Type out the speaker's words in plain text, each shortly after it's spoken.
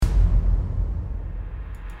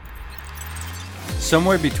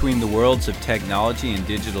Somewhere between the worlds of technology and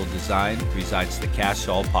digital design resides the Cash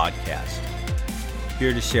All Podcast.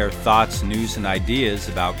 Here to share thoughts, news, and ideas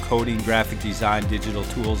about coding, graphic design, digital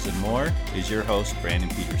tools, and more is your host, Brandon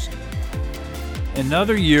Peterson.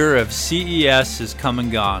 Another year of CES has come and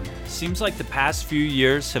gone. Seems like the past few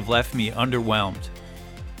years have left me underwhelmed.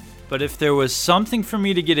 But if there was something for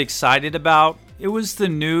me to get excited about, it was the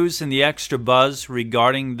news and the extra buzz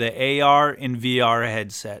regarding the AR and VR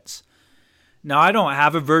headsets. Now, I don't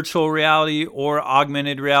have a virtual reality or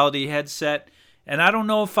augmented reality headset, and I don't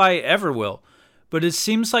know if I ever will. But it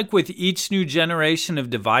seems like with each new generation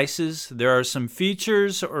of devices, there are some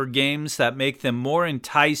features or games that make them more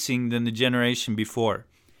enticing than the generation before.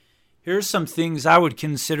 Here are some things I would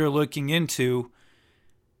consider looking into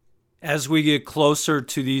as we get closer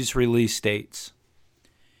to these release dates.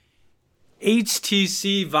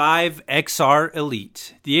 HTC Vive XR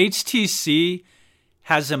Elite. The HTC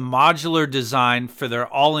has a modular design for their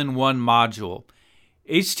all-in-one module.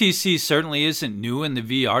 HTC certainly isn't new in the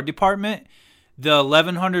VR department. The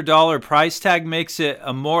 $1,100 price tag makes it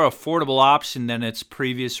a more affordable option than its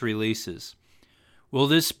previous releases. Will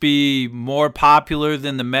this be more popular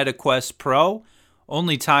than the MetaQuest Pro?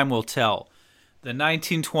 Only time will tell. The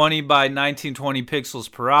 1920 by 1920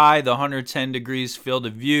 pixels per eye, the 110 degrees field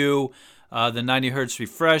of view, the 90 Hz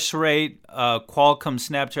refresh rate, Qualcomm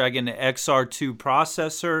Snapdragon XR2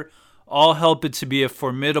 processor, all help it to be a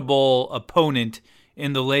formidable opponent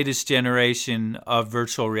in the latest generation of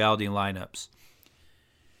virtual reality lineups.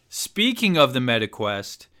 Speaking of the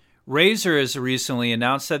MetaQuest, Razer has recently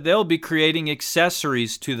announced that they'll be creating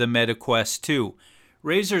accessories to the MetaQuest 2.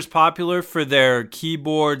 Razer is popular for their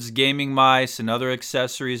keyboards, gaming mice, and other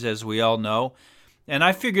accessories, as we all know. And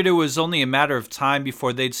I figured it was only a matter of time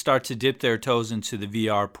before they'd start to dip their toes into the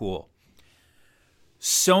VR pool.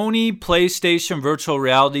 Sony PlayStation Virtual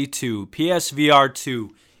Reality 2, PSVR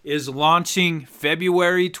 2, is launching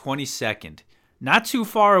February 22nd. Not too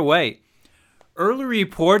far away. Early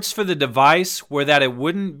reports for the device were that it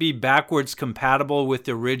wouldn't be backwards compatible with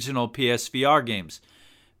the original PSVR games.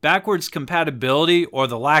 Backwards compatibility, or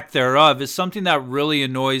the lack thereof, is something that really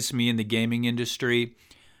annoys me in the gaming industry.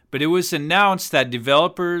 But it was announced that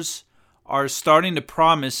developers are starting to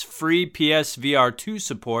promise free PSVR 2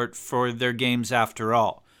 support for their games after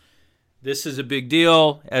all. This is a big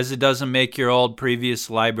deal, as it doesn't make your old previous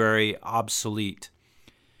library obsolete.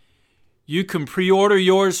 You can pre-order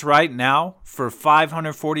yours right now for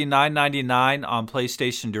 $549.99 on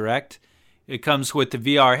PlayStation Direct. It comes with the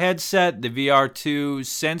VR headset, the VR2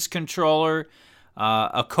 Sense controller,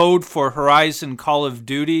 a code for Horizon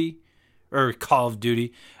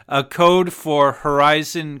a code for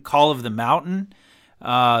Horizon Call of the Mountain.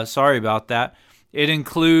 Sorry about that. It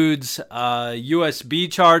includes a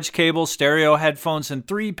USB charge cable, stereo headphones, and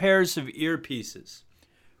 3 pairs of earpieces.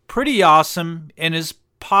 Pretty awesome, and is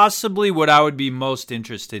possibly what I would be most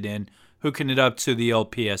interested in, hooking it up to the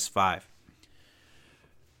old PS5.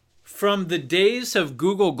 From the days of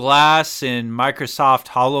Google Glass and Microsoft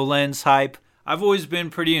HoloLens hype, I've always been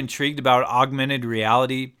pretty intrigued about augmented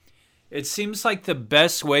reality. It seems like the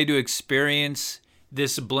best way to experience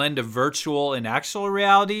this blend of virtual and actual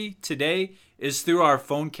reality today is through our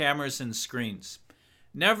phone cameras and screens.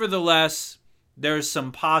 Nevertheless, there's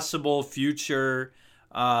some possible future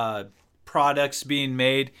products being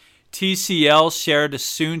made. TCL shared a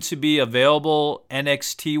soon-to-be available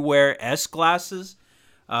NXT Wear S glasses.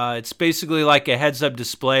 It's basically like a heads-up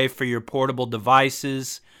display for your portable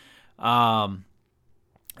devices.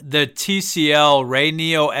 The TCL Ray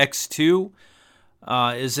Neo X2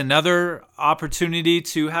 is another opportunity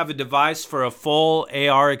to have a device for a full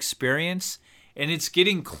AR experience, and it's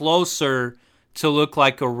getting closer to look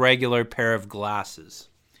like a regular pair of glasses.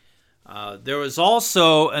 There was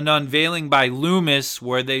also an unveiling by Loomis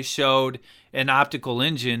where they showed an optical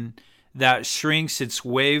engine that shrinks its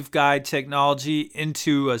waveguide technology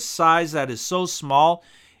into a size that is so small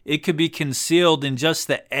it could be concealed in just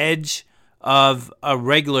the edge of a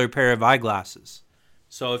regular pair of eyeglasses.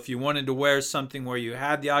 So if you wanted to wear something where you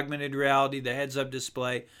had the augmented reality, the heads-up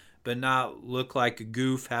display, but not look like a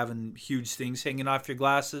goof having huge things hanging off your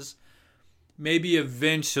glasses, maybe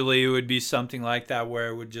eventually it would be something like that where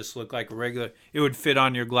it would just look like a regular, it would fit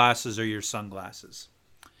on your glasses or your sunglasses.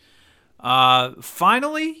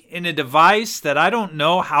 Finally, in a device that I don't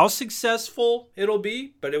know how successful it'll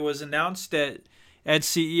be, but it was announced at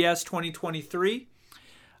CES 2023,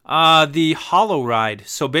 the HoloRide.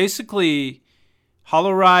 So basically,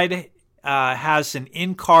 HoloRide has an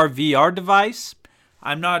in-car VR device.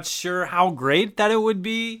 I'm not sure how great that it would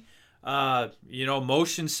be.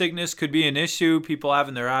 Motion sickness could be an issue. People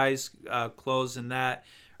having their eyes closed and that,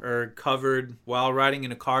 or covered while riding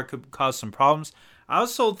in a car could cause some problems. I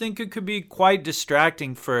also think it could be quite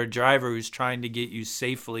distracting for a driver who's trying to get you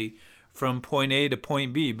safely from point A to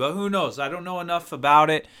point B. But who knows? I don't know enough about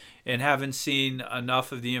it and haven't seen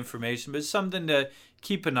enough of the information. But it's something to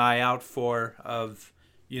keep an eye out for, of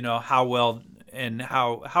how well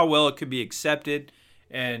it could be accepted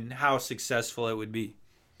and how successful it would be.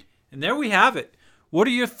 And there we have it. What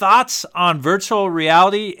are your thoughts on virtual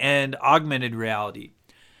reality and augmented reality?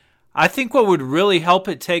 I think what would really help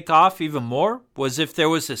it take off even more was if there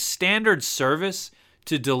was a standard service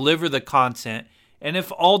to deliver the content, and if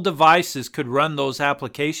all devices could run those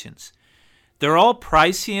applications. They're all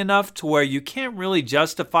pricey enough to where you can't really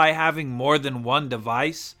justify having more than one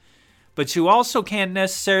device, but you also can't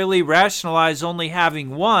necessarily rationalize only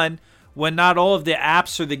having one when not all of the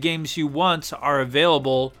apps or the games you want are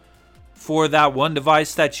available for that one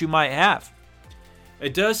device that you might have.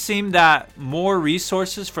 It does seem that more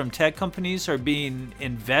resources from tech companies are being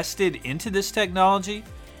invested into this technology,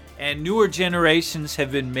 and newer generations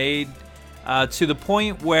have been made to the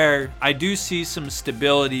point where I do see some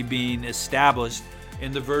stability being established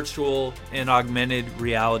in the virtual and augmented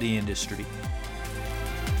reality industry.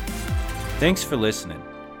 Thanks for listening.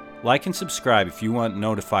 Like and subscribe if you want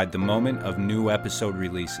notified the moment of new episode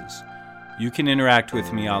releases. You can interact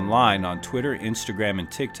with me online on Twitter, Instagram, and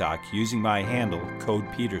TikTok using my handle, Code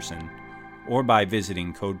Peterson, or by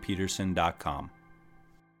visiting codepeterson.com.